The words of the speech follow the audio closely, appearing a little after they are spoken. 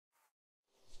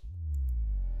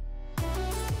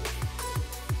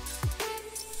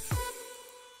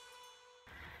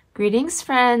Greetings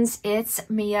friends, it's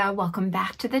Mia. Welcome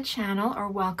back to the channel, or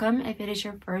welcome if it is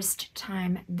your first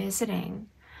time visiting.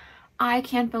 I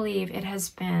can't believe it has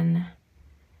been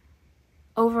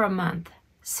over a month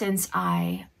since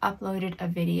I uploaded a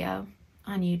video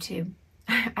on YouTube.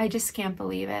 I just can't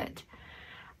believe it.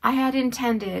 I had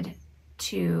intended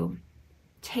to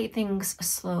take things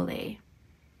slowly.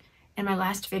 In my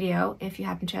last video, if you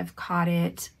happen to have caught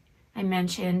it, I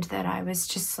mentioned that I was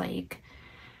just like,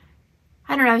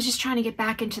 I don't know, I was just trying to get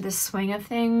back into the swing of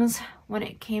things when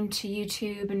it came to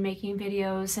YouTube and making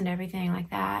videos and everything like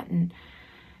that, and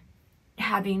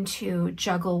having to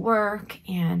juggle work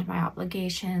and my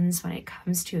obligations when it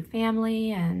comes to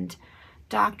family and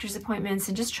doctor's appointments,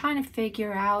 and just trying to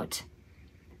figure out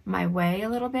my way a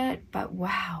little bit. But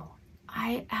wow,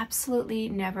 I absolutely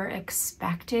never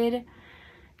expected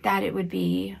that it would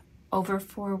be over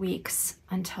 4 weeks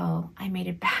until I made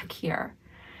it back here.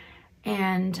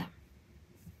 And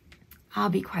I'll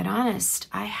be quite honest,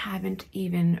 I haven't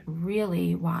even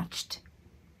really watched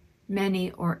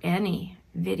many or any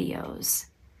videos.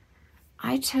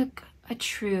 I took a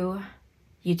true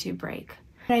YouTube break.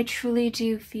 I truly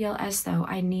do feel as though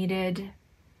I needed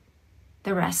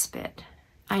the respite.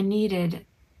 I needed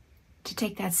to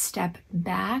take that step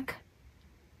back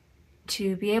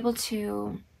to be able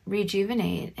to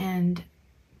rejuvenate and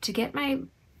to get my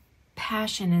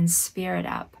passion and spirit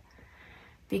up.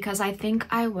 Because I think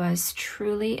I was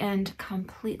truly and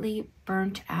completely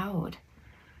burnt out,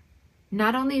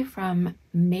 not only from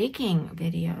making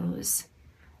videos,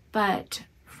 but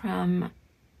from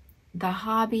the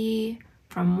hobby,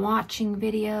 from watching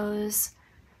videos,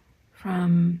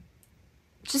 from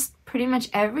just pretty much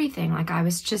everything. Like, I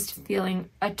was just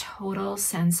feeling a total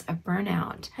sense of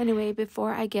burnout. Anyway,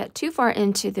 before I get too far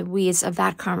into the weeds of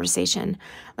that conversation,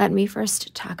 let me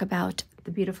first talk about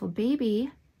the beautiful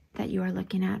baby that you are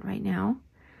looking at right now.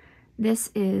 This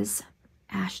is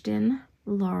Ashton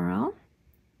Laurel.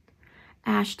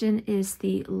 Ashton is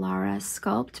the Lara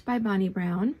sculpt by Bonnie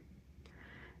Brown.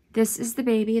 This is the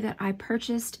baby that I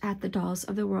purchased at the Dolls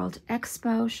of the World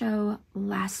Expo show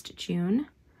last June,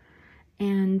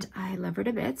 and I love her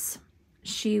to bits.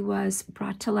 She was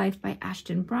brought to life by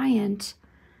Ashton Bryant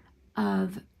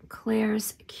of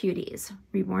Claire's Cuties,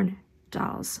 Reborn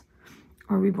Dolls,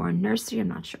 or Reborn Nursery. I'm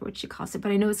not sure what she calls it,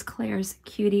 but I know it's Claire's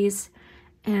Cuties,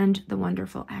 and the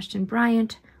wonderful Ashton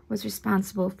Bryant was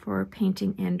responsible for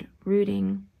painting and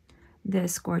rooting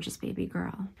this gorgeous baby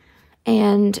girl.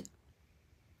 And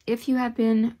if you have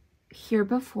been here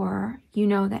before, you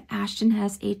know that Ashton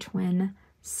has a twin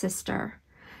sister,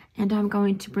 and I'm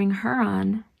going to bring her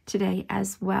on today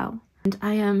as well. And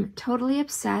I am totally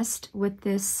obsessed with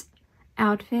this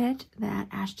outfit that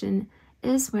Ashton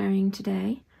is wearing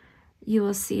today. You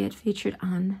will see it featured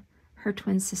on her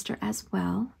twin sister as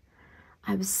well.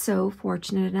 I was so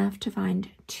fortunate enough to find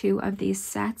 2 of these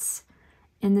sets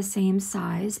in the same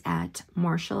size at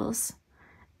Marshall's,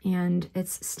 and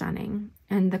it's stunning.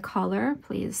 And the color,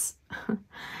 please,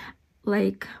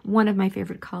 like one of my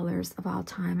favorite colors of all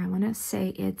time. I want to say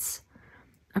it's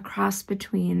a cross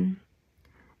between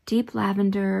deep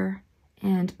lavender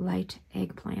and light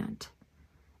eggplant.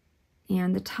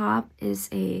 And the top is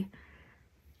a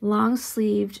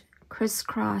long-sleeved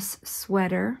crisscross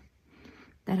sweater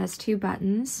that has 2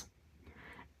 buttons,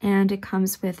 and it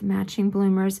comes with matching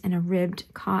bloomers in a ribbed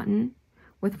cotton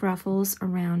with ruffles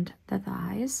around the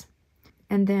thighs.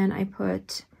 And then I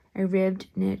put a ribbed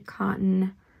knit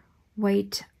cotton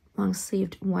white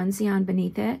long-sleeved onesie on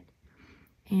beneath it,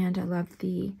 and I love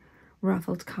the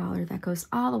ruffled collar that goes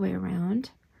all the way around.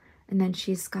 And then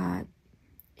she's got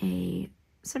a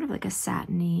sort of like a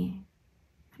satiny,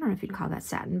 I don't know if you'd call that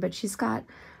satin, but she's got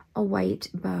a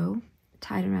white bow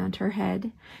tied around her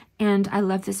head. And I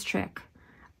love this trick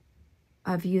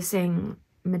of using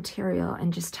material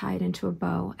and just tie it into a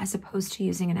bow, as opposed to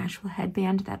using an actual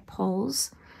headband that pulls.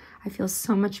 I feel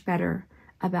so much better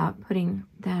about putting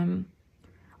them,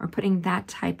 or putting that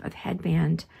type of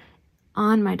headband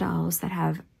on my dolls that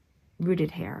have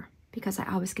rooted hair, because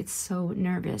I always get so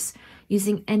nervous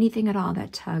using anything at all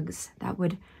that tugs, that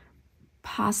would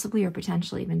possibly or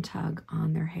potentially even tug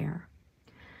on their hair.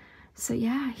 So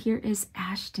yeah, here is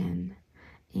Ashton,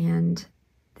 and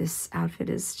this outfit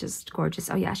is just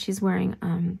gorgeous. Oh yeah, she's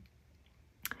wearing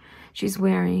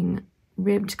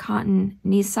ribbed cotton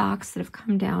knee socks that have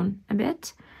come down a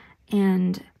bit,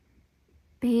 and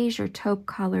beige or taupe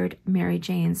colored Mary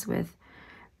Janes with,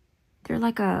 they're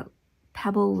like a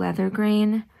pebble leather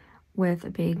grain with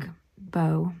a big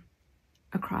bow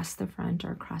across the front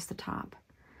or across the top.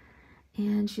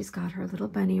 And she's got her little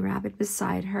bunny rabbit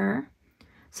beside her.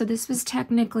 So this was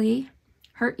technically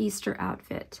her Easter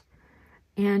outfit.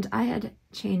 And I had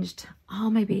changed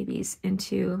all my babies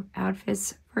into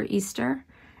outfits for Easter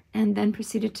and then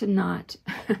proceeded to not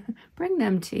bring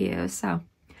them to you. So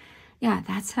yeah,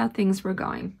 that's how things were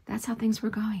going. That's how things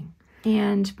were going.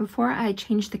 And before I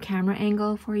change the camera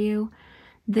angle for you,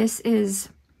 this is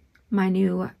my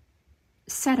new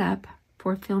setup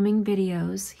for filming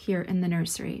videos here in the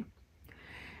nursery.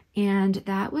 And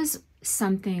that was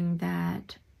something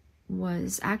that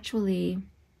was actually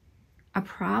a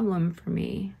problem for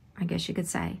me, I guess you could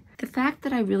say. The fact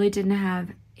that I really didn't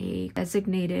have a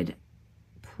designated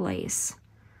place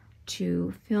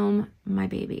to film my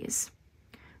babies.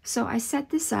 So I set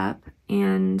this up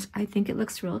and I think it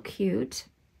looks real cute.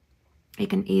 It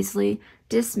can easily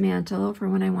dismantle for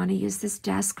when I want to use this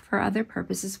desk for other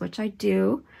purposes, which I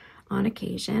do on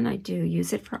occasion. I do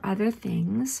use it for other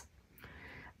things.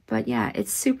 But yeah,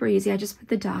 it's super easy. I just put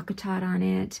the DockATot on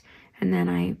it, and then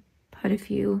I put a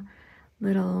few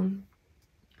little,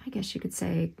 I guess you could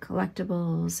say,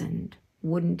 collectibles and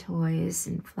wooden toys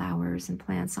and flowers and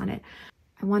plants on it.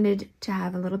 I wanted to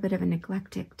have a little bit of an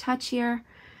eclectic touch here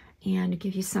and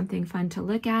give you something fun to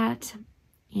look at.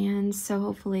 And so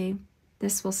hopefully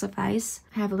this will suffice.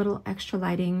 I have a little extra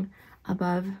lighting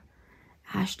above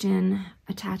Ashton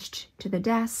attached to the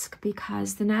desk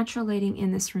because the natural lighting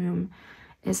in this room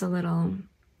is a little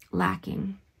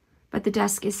lacking. But the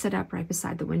desk is set up right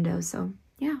beside the window, so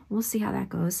yeah, we'll see how that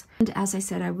goes. And as I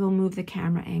said, I will move the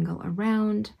camera angle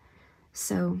around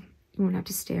so you won't have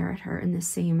to stare at her in the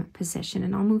same position,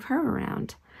 and I'll move her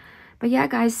around. But yeah,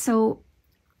 guys, so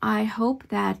I hope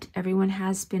that everyone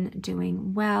has been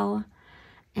doing well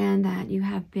and that you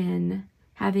have been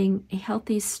having a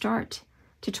healthy start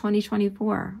to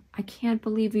 2024. I can't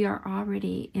believe we are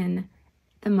already in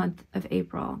the month of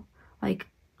April. Like,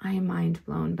 I am mind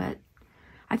blown, but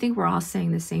I think we're all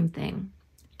saying the same thing.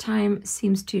 Time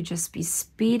seems to just be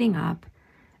speeding up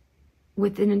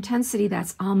with an intensity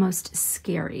that's almost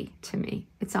scary to me.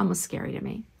 It's almost scary to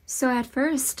me. So at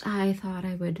first I thought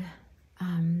I would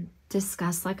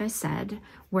discuss, like I said,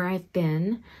 where I've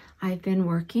been. I've been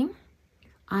working.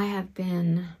 I have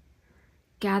been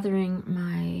gathering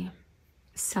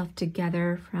myself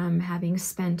together from having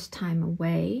spent time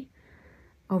away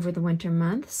over the winter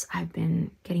months. I've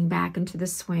been getting back into the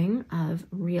swing of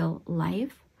real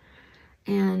life.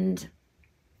 And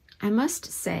I must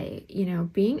say, you know,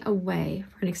 being away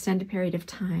for an extended period of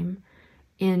time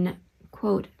in,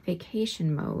 quote,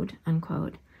 vacation mode,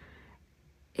 unquote,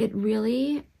 it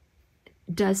really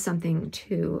does something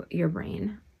to your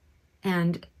brain.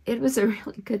 And it was a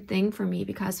really good thing for me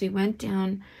because we went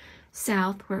down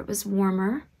south where it was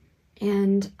warmer,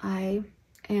 and I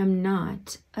am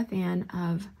not a fan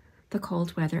of the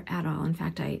cold weather at all. In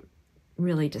fact, I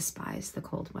really despise the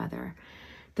cold weather.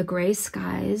 The gray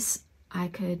skies I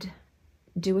could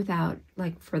do without,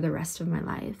 like, for the rest of my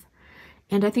life.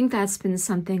 And I think that's been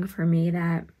something for me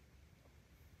that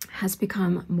has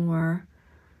become more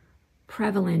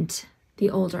prevalent the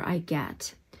older I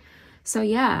get. So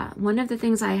yeah, one of the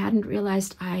things I hadn't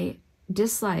realized I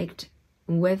disliked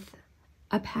with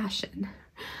a passion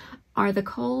are the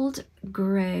cold,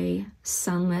 gray,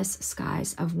 sunless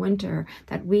skies of winter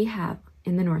that we have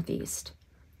in the Northeast.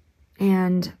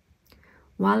 And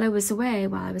while I was away,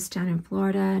 while I was down in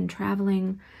Florida and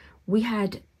traveling, we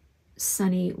had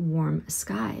sunny, warm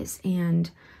skies. And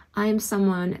I am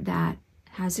someone that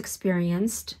has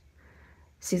experienced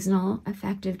seasonal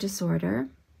affective disorder,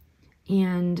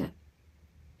 and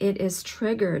it is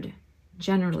triggered,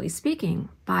 generally speaking,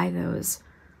 by those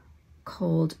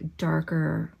cold,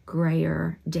 darker,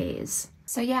 grayer days.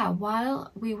 So yeah,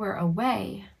 while we were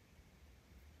away,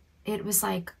 it was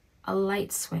like a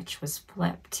light switch was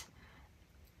flipped.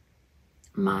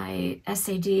 My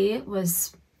SAD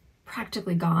was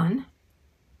practically gone.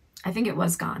 I think it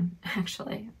was gone,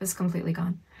 actually. It was completely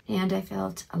gone. And I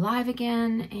felt alive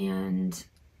again, and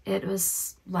it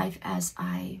was life as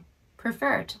I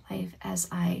preferred, life as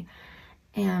I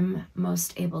am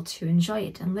most able to enjoy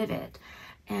it and live it.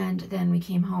 And then we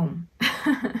came home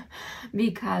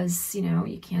because, you know,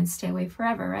 you can't stay away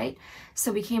forever, right?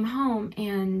 So we came home,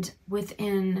 and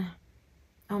within,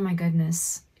 oh my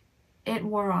goodness, it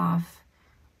wore off.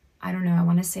 I don't know, I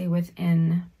want to say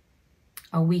within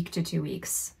a week to 2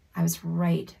 weeks, I was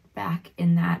right back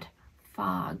in that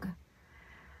fog,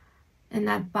 in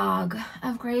that bog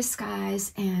of gray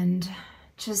skies, and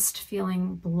just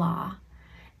feeling blah.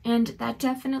 And that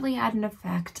definitely had an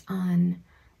effect on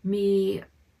me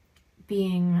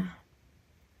being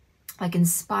like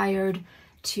inspired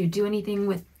to do anything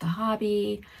with the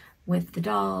hobby, with the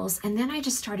dolls. And then I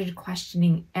just started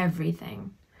questioning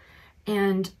everything.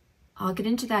 And I'll get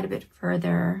into that a bit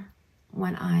further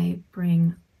when I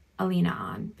bring Alina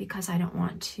on, because I don't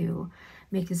want to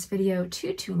make this video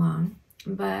too long.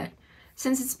 But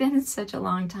since it's been such a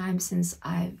long time since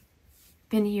I've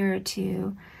been here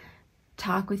to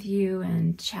talk with you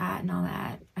and chat and all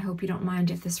that, I hope you don't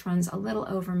mind if this runs a little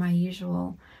over my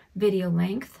usual video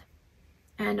length.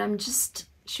 And I'm just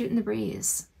shooting the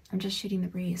breeze. I'm just shooting the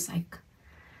breeze, like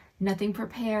nothing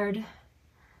prepared.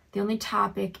 The only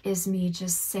topic is me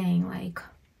just saying like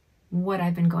what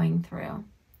I've been going through.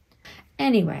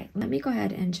 Anyway, let me go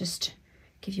ahead and just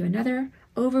give you another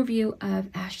overview of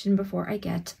Ashton before I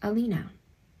get Alina.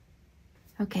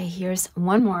 Okay, here's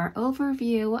one more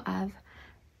overview of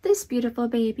this beautiful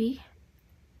baby.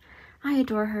 I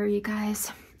adore her, you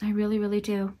guys. I really, really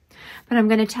do. But I'm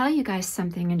going to tell you guys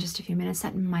something in just a few minutes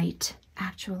that might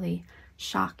actually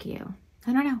shock you.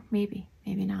 I don't know, maybe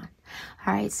not.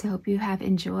 All right, so I hope you have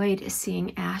enjoyed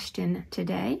seeing Ashton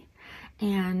today.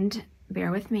 And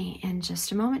bear with me. In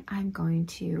just a moment, I'm going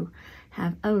to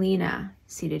have Alina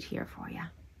seated here for you.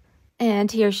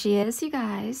 And here she is, you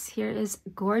guys. Here is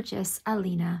gorgeous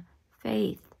Alina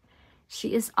Faith.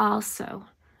 She is also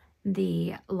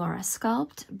the Laura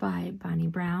Sculpt by Bonnie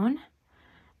Brown,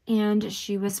 and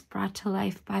she was brought to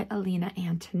life by Alina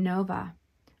Antonova,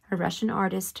 a Russian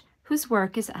artist whose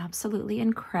work is absolutely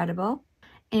incredible.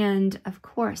 And of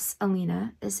course,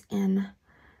 Alina is in a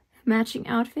matching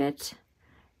outfit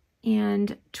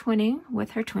and twinning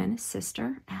with her twin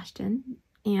sister, Ashton.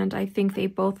 And I think they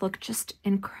both look just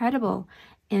incredible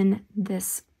in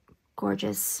this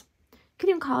gorgeous, you could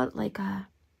even call it like a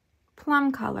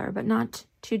plum color, but not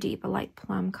too deep, a light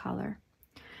plum color.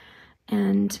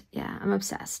 And yeah, I'm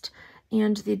obsessed.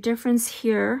 And the difference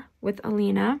here with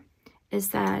Alina is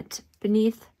that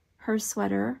beneath her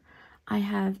sweater, I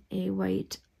have a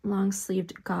white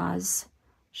long-sleeved gauze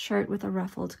shirt with a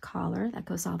ruffled collar that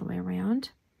goes all the way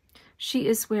around. She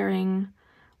is wearing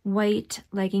white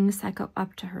leggings that go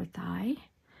up to her thigh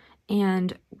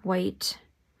and white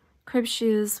crib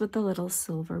shoes with the little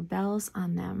silver bells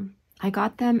on them. I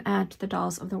got them at the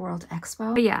Dolls of the World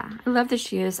Expo. But yeah, I love the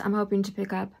shoes. I'm hoping to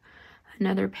pick up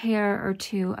another pair or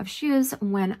two of shoes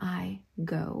when I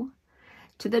go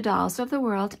to the Dolls of the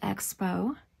World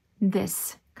Expo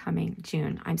this coming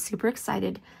June. I'm super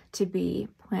excited to be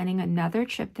planning another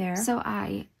trip there. So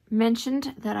I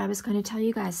mentioned that I was going to tell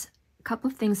you guys a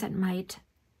couple of things that might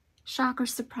shock or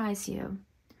surprise you.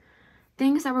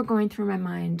 Things that were going through my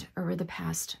mind over the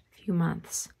past few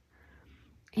months.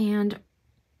 And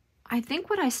I think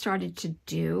what I started to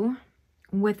do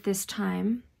with this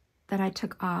time that I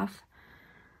took off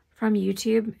from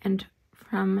YouTube and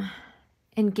from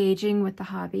engaging with the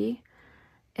hobby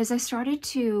is I started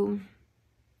to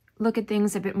look at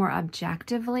things a bit more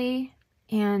objectively,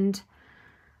 and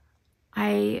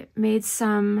I made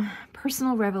some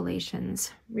personal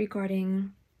revelations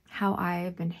regarding how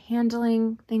I've been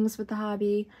handling things with the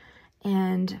hobby,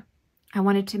 and I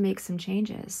wanted to make some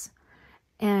changes.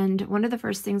 And one of the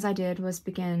first things I did was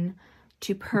begin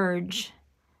to purge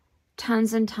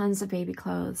tons and tons of baby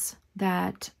clothes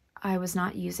that I was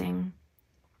not using.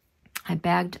 I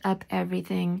bagged up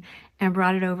everything and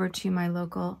brought it over to my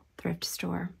local thrift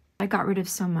store. I got rid of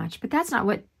so much, but that's not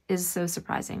what is so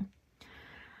surprising.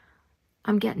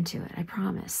 I'm getting to it, I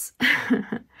promise.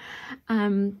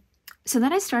 So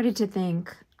then I started to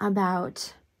think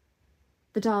about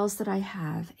the dolls that I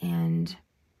have and,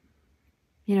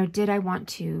 you know, did I want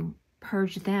to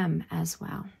purge them as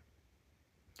well?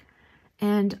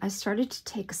 And I started to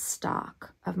take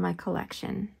stock of my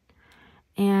collection,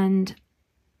 and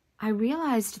I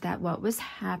realized that what was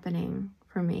happening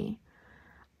for me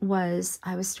was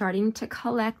I was starting to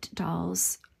collect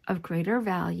dolls of greater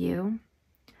value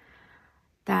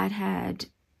that had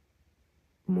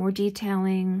more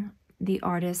detailing. The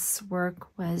artist's work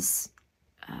was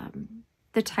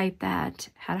the type that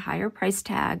had a higher price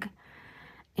tag,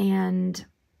 and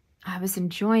I was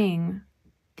enjoying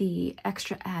the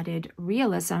extra added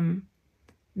realism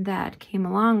that came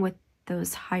along with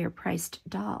those higher priced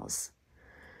dolls.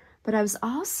 But I was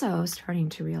also starting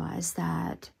to realize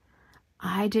that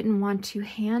I didn't want to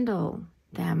handle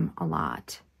them a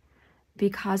lot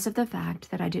because of the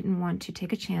fact that I didn't want to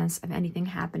take a chance of anything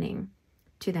happening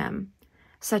to them,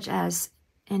 such as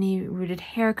any rooted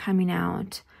hair coming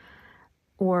out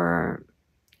or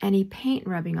any paint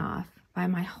rubbing off by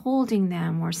my holding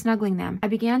them or snuggling them. I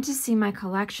began to see my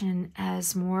collection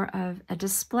as more of a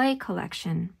display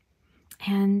collection,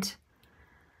 and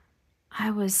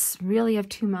I was really of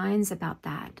two minds about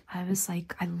that. I was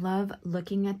like, I love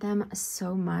looking at them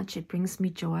so much. It brings me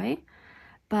joy.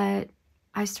 But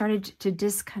I started to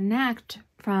disconnect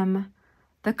from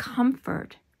the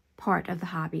comfort part of the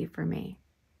hobby for me.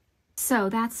 So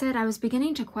that said, I was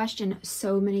beginning to question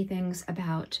so many things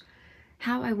about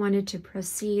how I wanted to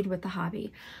proceed with the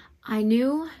hobby. I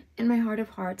knew in my heart of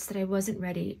hearts that I wasn't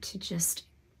ready to just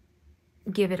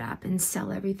give it up and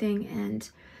sell everything and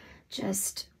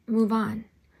just move on,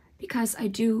 because I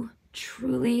do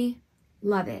truly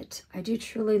love it. I do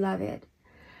truly love it.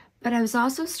 But I was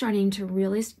also starting to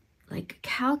really like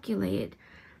calculate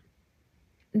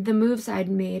the moves I'd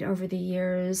made over the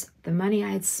years, the money I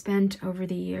had spent over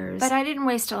the years. But I didn't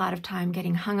waste a lot of time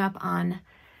getting hung up on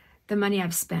the money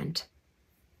I've spent,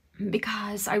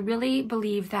 because I really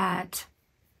believe that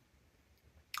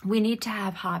we need to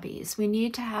have hobbies. We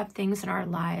need to have things in our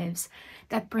lives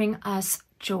that bring us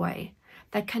joy,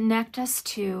 that connect us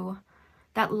to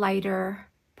that lighter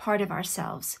part of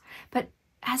ourselves. But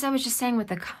as I was just saying with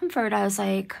the comfort, I was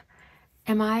like,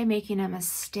 am I making a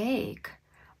mistake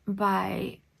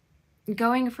by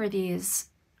going for these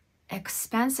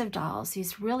expensive dolls,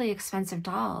 these really expensive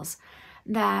dolls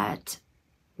that,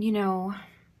 you know,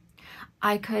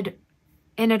 I could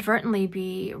inadvertently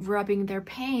be rubbing their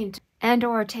paint and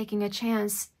or taking a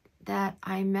chance that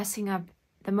I'm messing up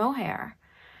the mohair.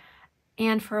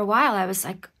 And for a while I was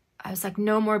like,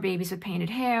 no more babies with painted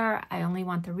hair. I only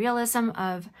want the realism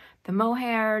of the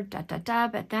mohair,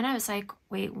 But then I was like,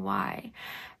 wait, why?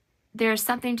 There's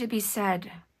something to be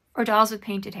said for dolls with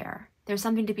painted hair. There's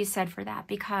something to be said for that,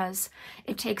 because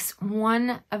it takes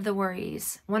one of the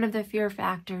worries, one of the fear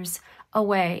factors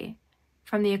away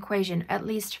from the equation, at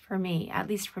least for me.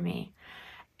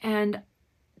 And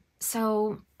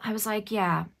so I was like,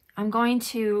 yeah, I'm going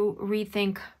to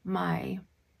rethink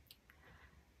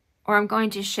I'm going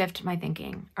to shift my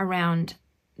thinking around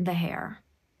the hair,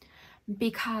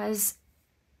 because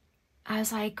I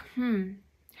was like,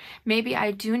 maybe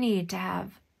I do need to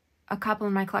have a couple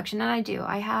in my collection. And I do.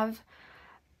 I have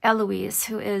Eloise,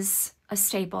 who is a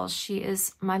staple. She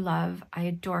is my love. I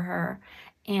adore her.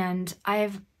 And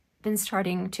I've been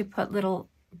starting to put little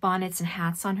bonnets and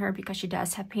hats on her because she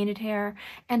does have painted hair.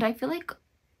 And I feel like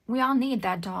we all need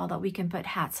that doll that we can put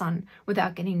hats on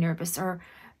without getting nervous,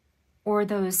 or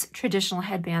those traditional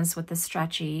headbands with the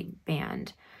stretchy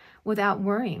band without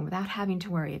having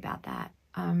to worry about that.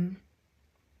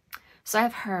 So I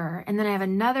have her, and then I have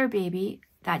another baby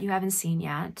that you haven't seen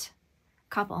yet,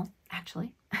 couple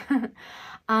actually.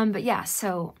 But yeah,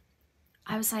 so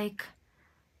I was like,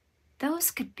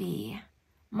 those could be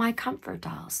my comfort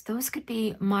dolls. Those could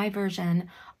be my version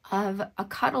of a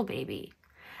cuddle baby,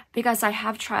 because I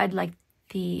have tried like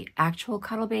the actual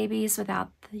cuddle babies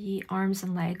without the arms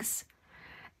and legs,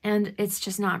 and it's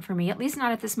just not for me, at least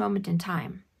not at this moment in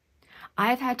time.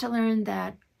 I've had to learn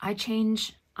that I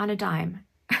change on a dime.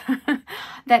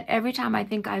 That every time I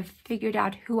think I've figured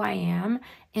out who I am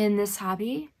in this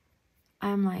hobby,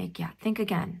 I'm like, yeah, think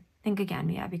again,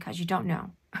 Mia, because you don't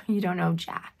know. You don't know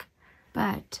Jack.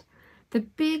 But the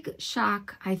big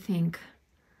shock, I think,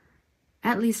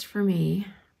 at least for me,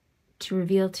 to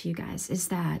reveal to you guys, is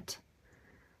that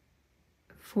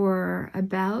for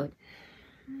about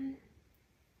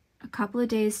a couple of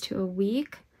days to a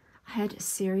week, I had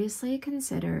seriously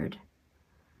considered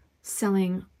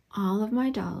selling all of my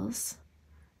dolls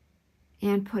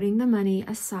and putting the money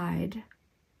aside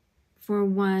for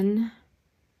one,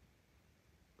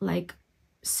 like,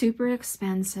 super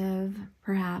expensive,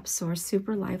 perhaps, or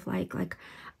super lifelike, like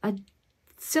a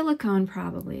silicone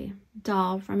probably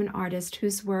doll from an artist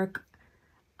whose work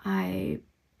I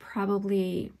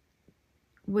probably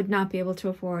would not be able to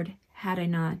afford had I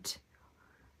not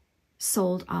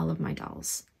sold all of my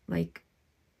dolls. Like,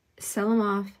 sell them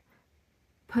off,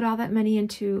 put all that money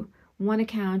into one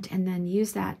account, and then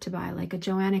use that to buy like a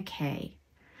Joanna K.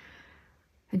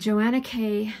 A Joanna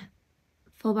K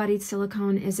full-bodied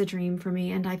silicone is a dream for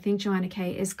me, and I think Joanna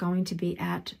K is going to be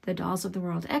at the Dolls of the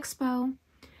World Expo,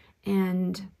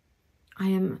 and I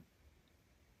am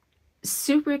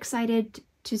super excited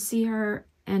to see her,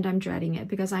 and I'm dreading it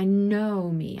because I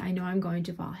know me. I know I'm going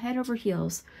to fall head over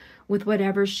heels with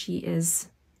whatever she is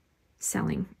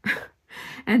selling.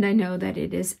 And I know that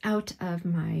it is out of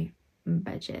my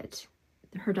budget.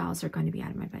 Her dolls are going to be out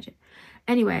of my budget.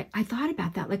 Anyway, I thought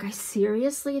about that. Like, I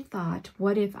seriously thought,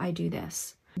 what if I do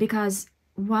this? Because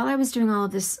while I was doing all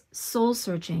of this soul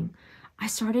searching, I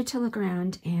started to look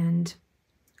around, and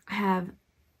I have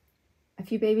a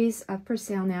few babies up for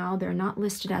sale now. They're not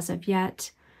listed as of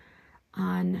yet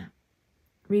on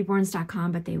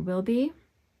reborns.com, but they will be.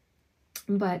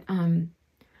 But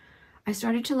I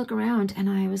started to look around, and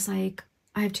I was like,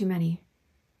 I have too many.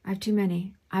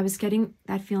 I was getting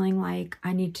that feeling like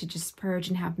I need to just purge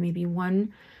and have maybe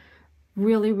one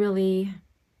really, really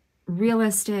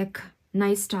realistic,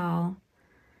 nice doll,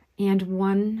 and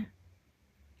one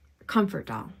comfort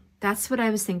doll. That's what I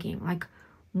was thinking. Like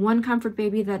one comfort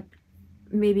baby that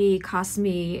maybe costs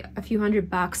me a few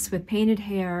 $100 with painted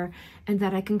hair and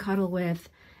that I can cuddle with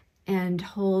and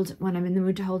hold when I'm in the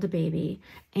mood to hold a baby,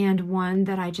 and one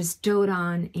that I just dote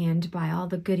on and buy all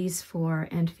the goodies for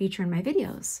and feature in my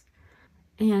videos.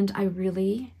 And I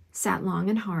really sat long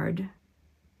and hard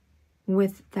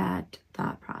with that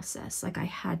thought process. Like I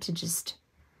had to just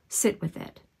sit with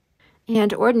it.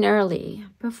 And ordinarily,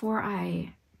 before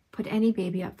I put any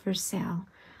baby up for sale,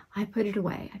 I put it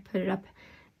away. I put it up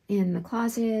in the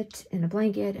closet, in a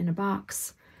blanket, in a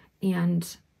box,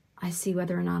 and I see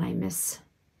whether or not I miss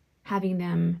having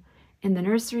them in the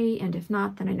nursery, and if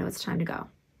not, then I know it's time to go.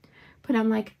 But I'm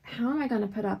like, how am I going to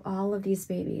put up all of these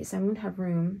babies? I won't have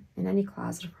room in any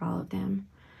closet for all of them.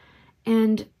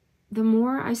 And the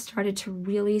more I started to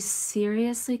really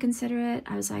seriously consider it,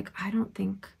 I was like, I don't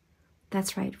think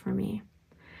that's right for me.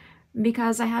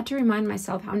 Because I had to remind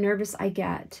myself how nervous I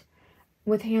get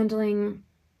with handling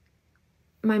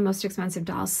my most expensive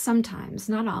dolls sometimes,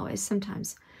 not always,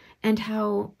 sometimes, and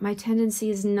how my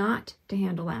tendency is not to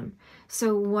handle them.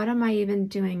 So what am I even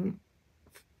doing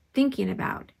thinking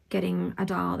about getting a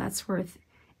doll that's worth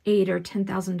 $8,000 or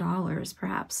 $10,000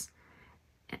 perhaps,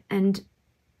 and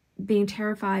being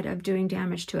terrified of doing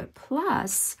damage to it?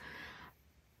 Plus,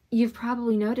 you've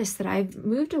probably noticed that I've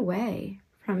moved away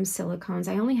from silicones.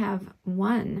 I only have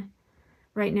one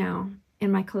right now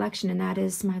in my collection, and that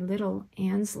is my little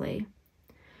Ansley.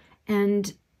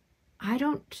 And I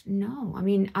don't know. I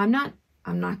mean, I'm not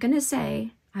going to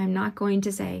say that I'm not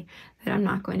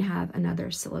going to have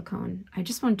another silicone. I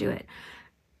just won't do it.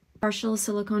 Partial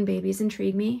silicone babies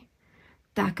intrigue me.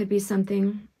 That could be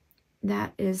something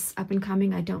that is up and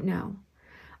coming. I don't know.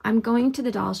 I'm going to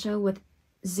the doll show with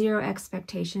zero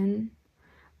expectation.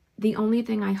 The only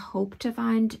thing I hope to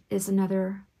find is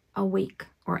another awake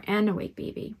or an awake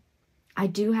baby. I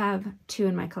do have 2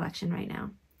 in my collection right now,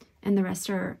 and the rest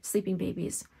are sleeping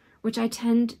babies, which I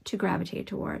tend to gravitate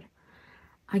toward,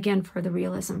 again, for the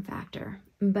realism factor.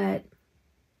 But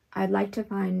I'd like to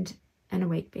find an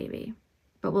awake baby,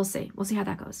 but we'll see. We'll see how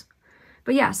that goes.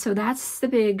 But yeah, so that's the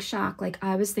big shock. Like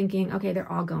I was thinking, okay,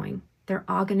 they're all going. They're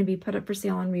all going to be put up for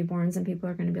sale on Reborns, and people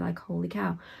are going to be like, holy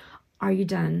cow, are you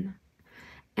done?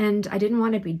 And I didn't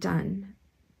want to be done,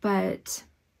 but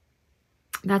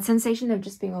that sensation of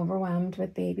just being overwhelmed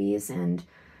with babies and,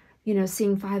 you know,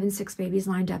 seeing 5 and 6 babies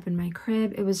lined up in my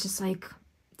crib, it was just like,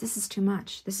 this is too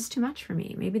much. This is too much for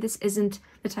me. Maybe this isn't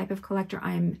the type of collector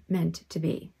I'm meant to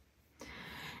be.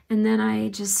 And then I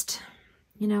just,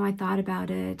 you know, I thought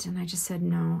about it and I just said,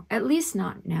 no, at least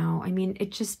not now. I mean,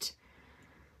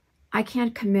 I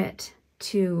can't commit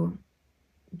to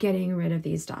getting rid of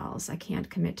these dolls. I can't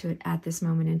commit to it at this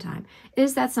moment in time.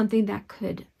 Is that something that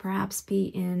could perhaps be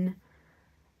in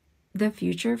the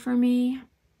future for me?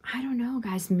 I don't know,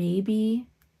 guys. Maybe,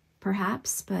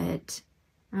 perhaps, but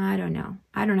I don't know.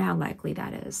 I don't know how likely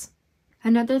that is.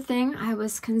 Another thing I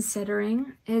was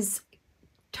considering is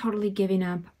totally giving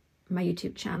up my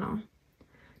YouTube channel.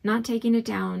 Not taking it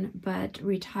down, but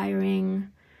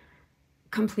retiring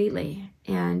completely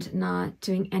and not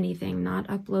doing anything, not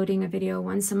uploading a video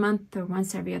once a month or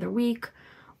once every other week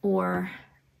or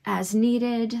as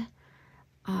needed.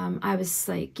 I was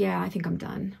like, yeah, I think I'm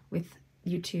done with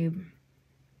YouTube,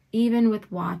 even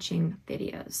with watching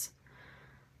videos.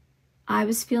 I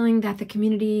was feeling that the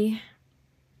community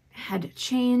had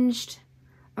changed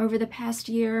over the past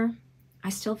year. I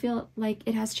still feel like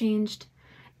it has changed.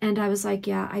 And I was like,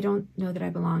 yeah, I don't know that I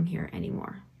belong here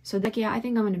anymore. So like, yeah, I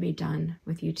think I'm going to be done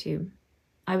with YouTube.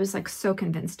 I was like so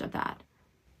convinced of that.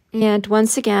 And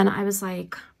once again, I was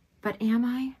like, but am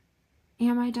I?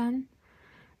 Am I done?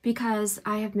 Because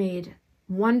I have made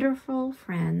wonderful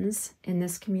friends in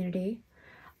this community.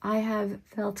 I have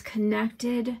felt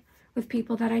connected with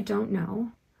people that I don't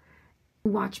know, who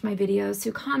watch my videos,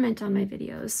 who comment on my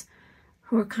videos,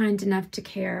 who are kind enough to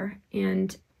care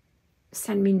and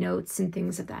send me notes and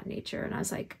things of that nature. And I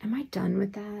was like, am I done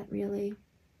with that, really?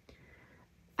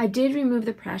 I did remove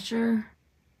the pressure,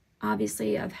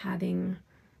 obviously, of having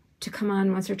to come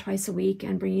on once or twice a week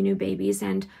and bring you new babies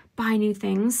and buy new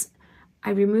things. I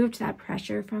removed that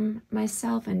pressure from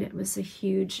myself, and it was a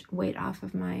huge weight off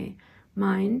of my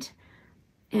mind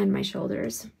and my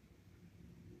shoulders.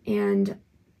 And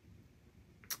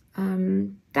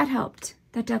that helped.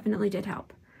 That definitely did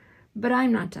help. But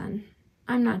I'm not done.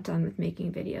 I'm not done with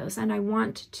making videos, and I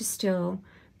want to still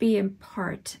be in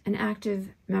part an active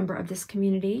member of this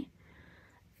community.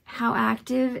 How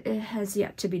active, it has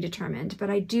yet to be determined,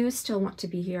 but I do still want to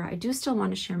be here. I do still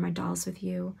want to share my dolls with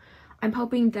you. I'm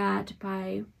hoping that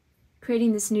by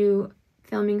creating this new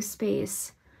filming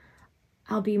space,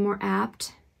 I'll be more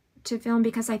apt to film,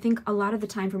 because I think a lot of the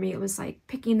time for me it was like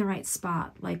picking the right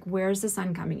spot, like where's the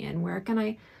sun coming in, where can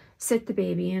I sit the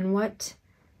baby, in what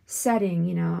setting,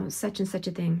 you know, such and such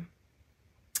a thing.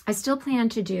 I still plan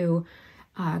to do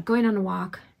going on a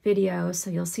walk video, so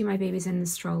you'll see my babies in the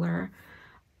stroller.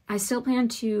 I still plan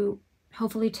to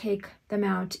hopefully take them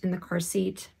out in the car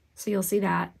seat, so you'll see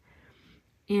that,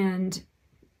 and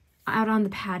out on the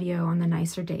patio on the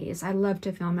nicer days. I love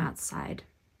to film outside.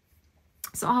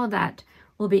 So all of that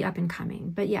will be up and coming.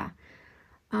 But yeah,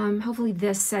 hopefully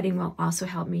this setting will also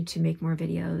help me to make more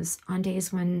videos on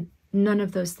days when none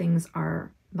of those things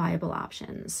are viable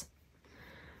options.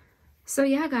 So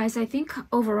yeah, guys, I think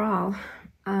overall,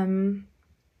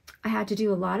 I had to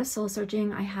do a lot of soul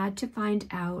searching. I had to find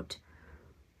out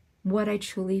what I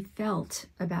truly felt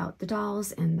about the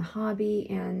dolls and the hobby,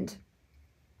 and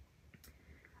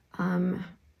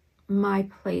my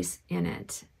place in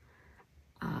it.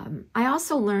 I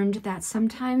also learned that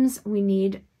sometimes we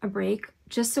need a break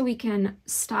just so we can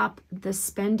stop the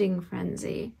spending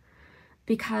frenzy,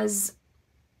 because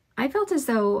I felt as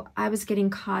though I was getting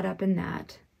caught up in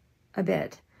that a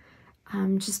bit.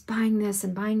 Just buying this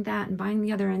and buying that and buying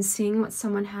the other and seeing what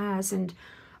someone has, and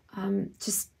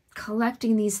just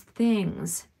collecting these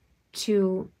things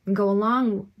to go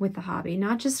along with the hobby,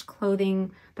 not just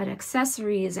clothing, but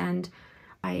accessories. And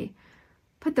I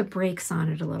put the brakes on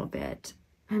it a little bit.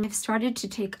 And I've started to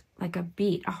take like a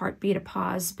heartbeat, a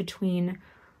pause between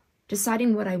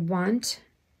deciding what I want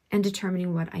and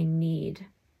determining what I need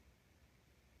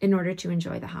in order to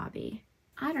enjoy the hobby.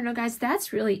 I don't know, guys,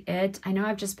 that's really it. I know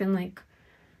I've just been like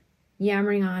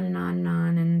yammering on and on and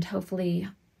on, and hopefully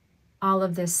all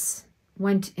of this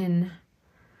went in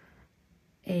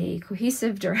a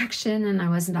cohesive direction and I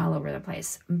wasn't all over the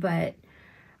place. But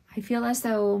I feel as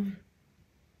though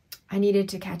I needed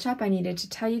to catch up. I needed to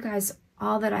tell you guys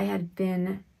all that I had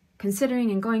been considering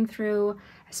and going through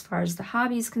as far as the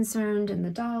hobby is concerned and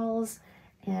the dolls,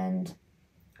 and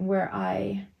where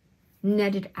I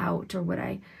netted out, or what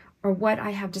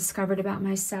I have discovered about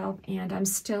myself, and I'm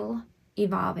still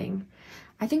evolving.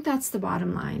 I think that's the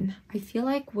bottom line. I feel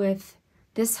like with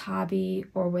this hobby,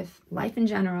 or with life in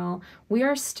general, we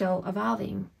are still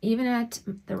evolving. Even at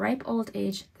the ripe old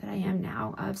age that I am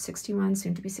now of 61,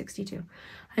 soon to be 62,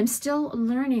 I'm still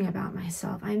learning about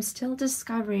myself. I'm still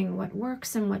discovering what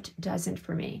works and what doesn't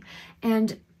for me.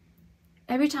 And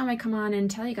every time I come on and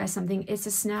tell you guys something, it's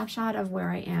a snapshot of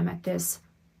where I am at this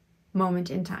moment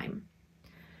in time.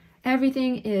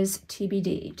 Everything is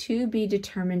TBD, to be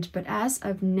determined, but as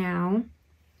of now,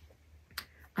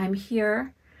 I'm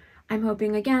here. I'm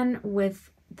hoping, again,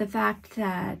 with the fact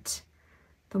that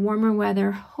the warmer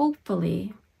weather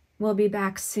hopefully will be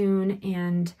back soon,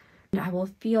 and I will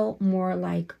feel more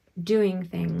like doing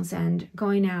things and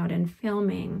going out and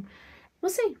filming.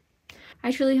 We'll see.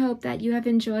 I truly hope that you have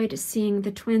enjoyed seeing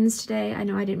the twins today. I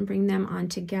know I didn't bring them on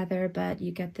together, but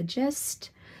you get the gist.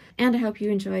 And I hope you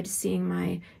enjoyed seeing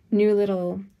my new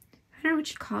little, I don't know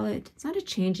what you call it. It's not a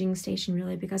changing station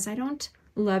really, because I don't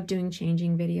love doing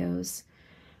changing videos.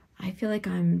 I feel like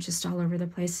I'm just all over the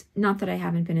place. Not that I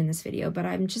haven't been in this video, but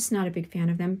I'm just not a big fan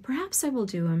of them. Perhaps I will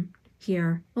do them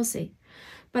here. We'll see.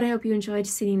 But I hope you enjoyed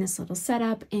seeing this little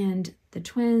setup and the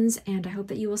twins, and I hope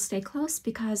that you will stay close,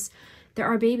 because there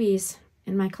are babies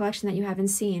in my collection that you haven't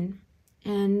seen,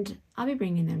 and I'll be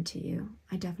bringing them to you.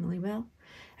 I definitely will,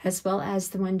 as well as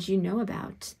the ones you know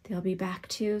about. They'll be back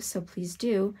too, so please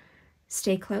do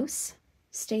stay close,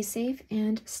 stay safe,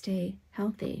 and stay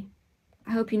healthy.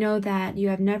 I hope you know that you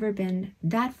have never been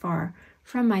that far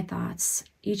from my thoughts,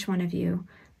 each one of you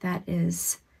that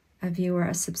is a viewer,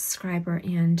 a subscriber,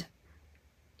 and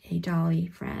a dolly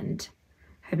friend.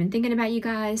 I've been thinking about you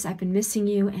guys, I've been missing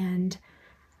you, and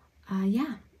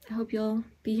yeah, I hope you'll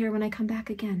be here when I come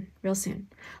back again real soon.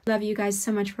 Love you guys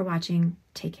so much for watching.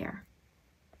 Take care.